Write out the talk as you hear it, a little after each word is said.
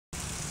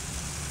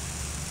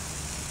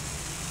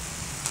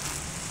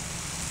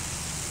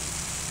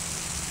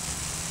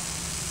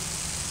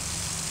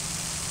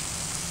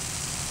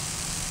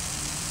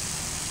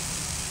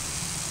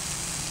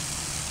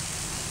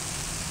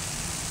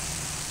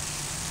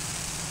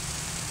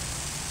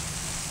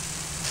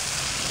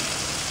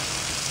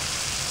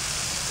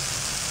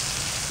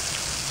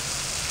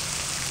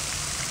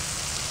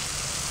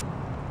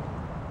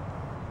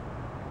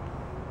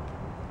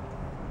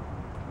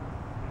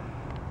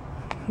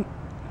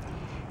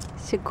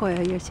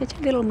Sequoia, you're such a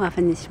little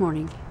muffin this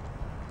morning.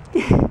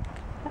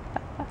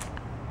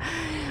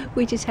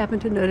 We just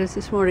happened to notice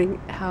this morning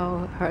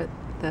how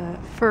the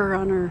fur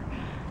on her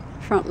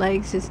front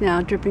legs is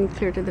now dripping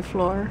clear to the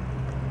floor.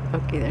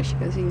 Okay, there she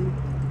goes again.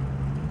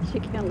 She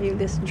can't leave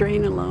this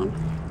drain alone.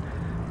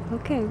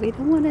 Okay, we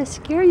don't want to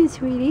scare you,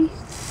 sweetie.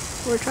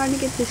 We're trying to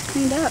get this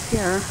cleaned up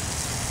here.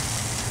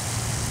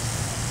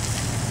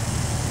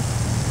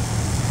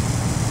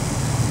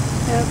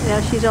 Oh, now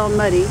she's all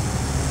muddy.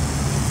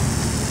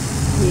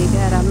 You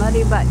got a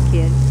muddy butt,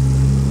 kid.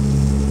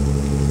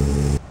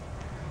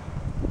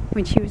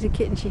 When she was a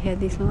kitten, she had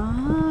these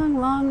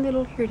long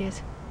little, here it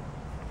is,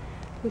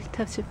 with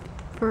tufts of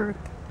fur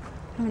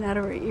coming out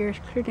of her ears,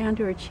 clear down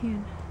to her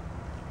chin.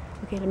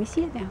 Okay, let me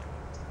see it now.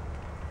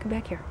 Come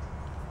back here.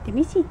 Let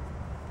me see.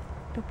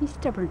 Don't be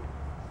stubborn.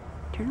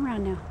 Turn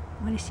around now.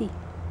 I want to see.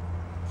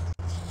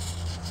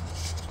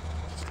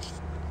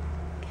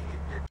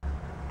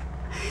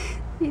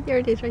 See, there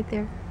it is right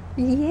there.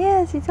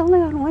 Yes, it's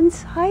only on one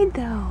side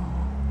though.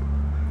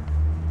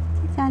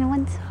 It's on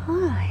one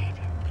side.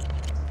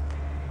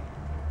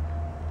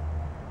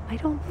 I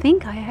don't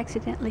think I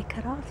accidentally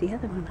cut off the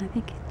other one. I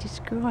think it's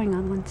just growing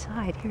on one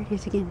side. Here it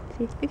is again.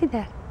 See, look at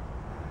that.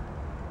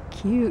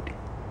 Cute.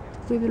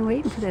 We've been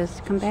waiting for those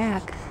to come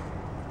back.